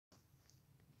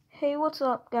Hey, what's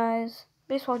up guys?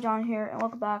 Baseball John here, and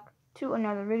welcome back to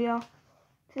another video.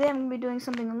 Today I'm going to be doing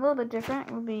something a little bit different.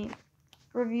 We'll be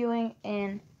reviewing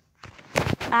an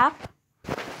app.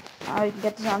 You can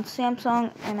get this on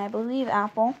Samsung and I believe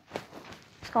Apple.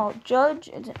 It's called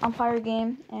Judge. It's an umpire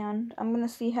game, and I'm going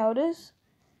to see how it is.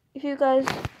 If you guys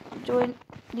enjoyed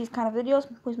these kind of videos,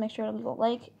 please make sure to leave a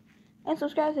like and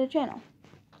subscribe to the channel.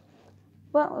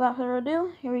 But without further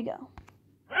ado, here we go.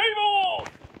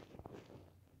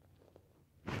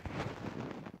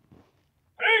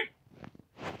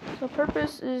 The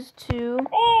purpose is to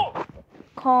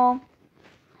call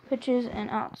pitches and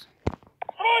outs.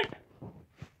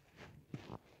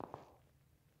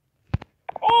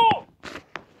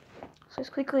 So it's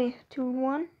quickly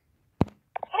 2-1.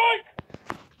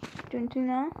 Doing 2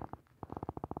 now.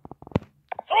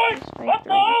 Strike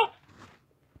 3.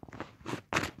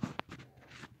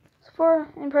 So far,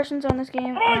 impressions on this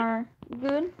game are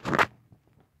good.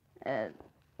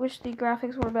 Wish the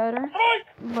graphics were better,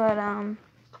 but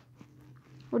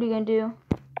what are you gonna do?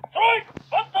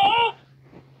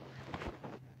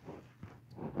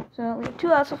 So we have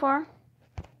 2 outs so far.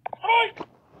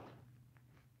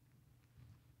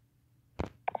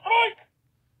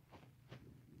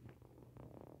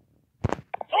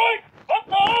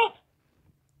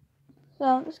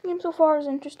 So this game so far is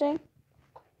interesting.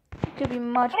 It could be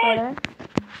much better,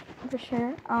 for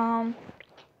sure. I'm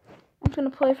just gonna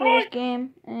play for this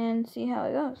game and see how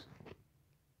it goes.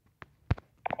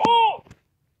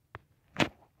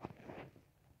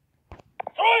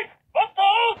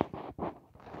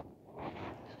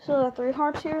 Still got 3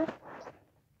 hearts here.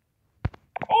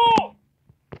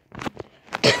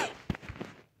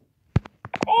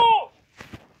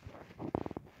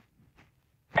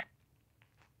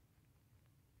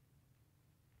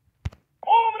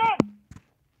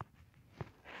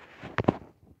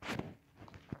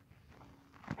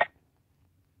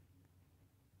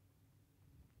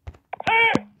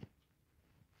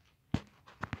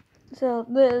 So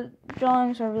the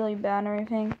drawings are really bad and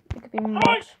everything. It could be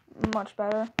much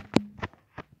better.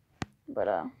 But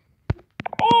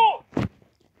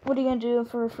what are you gonna do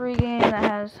for a free game that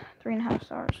has 3.5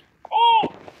 stars?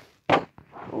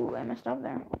 Ooh, I messed up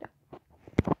there.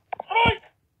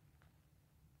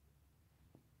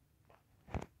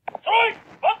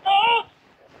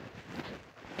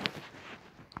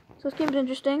 So this game's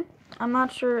interesting. I'm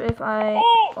not sure if I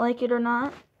like it or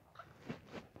not.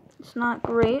 It's not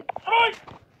great.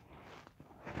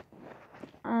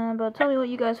 But tell me what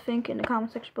you guys think in the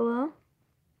comment section below.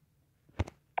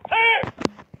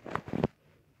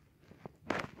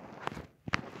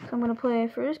 So I'm gonna play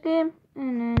for this game,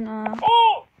 and then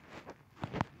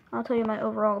I'll tell you my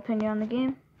overall opinion on the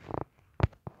game.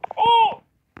 Oh,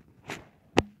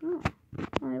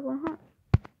 I have 1 heart.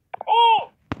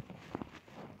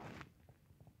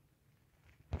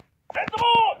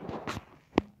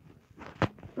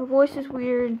 The voice is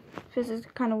weird. Physics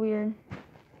is kind of weird.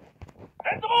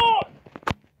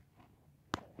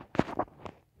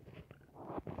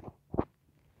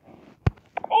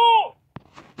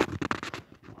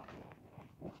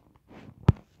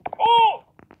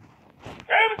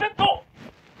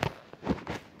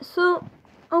 So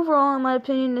overall, in my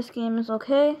opinion, this game is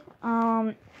okay.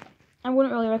 I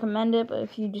wouldn't really recommend it, but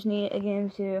if you just need a game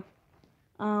to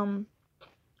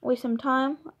waste some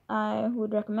time, I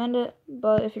would recommend it.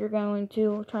 But if you're going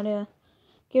to try to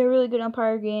get a really good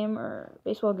umpire game or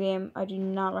baseball game, I do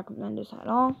not recommend this at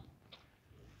all.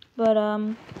 But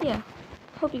yeah,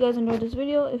 hope you guys enjoyed this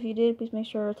video. If you did, please make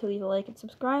sure to leave a like and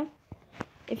subscribe.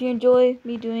 If you enjoy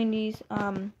me doing these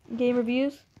game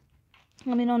reviews,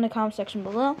 let me know in the comment section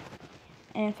below.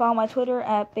 And follow my Twitter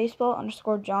at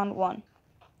baseball_John1.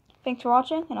 Thanks for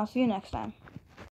watching, and I'll see you next time.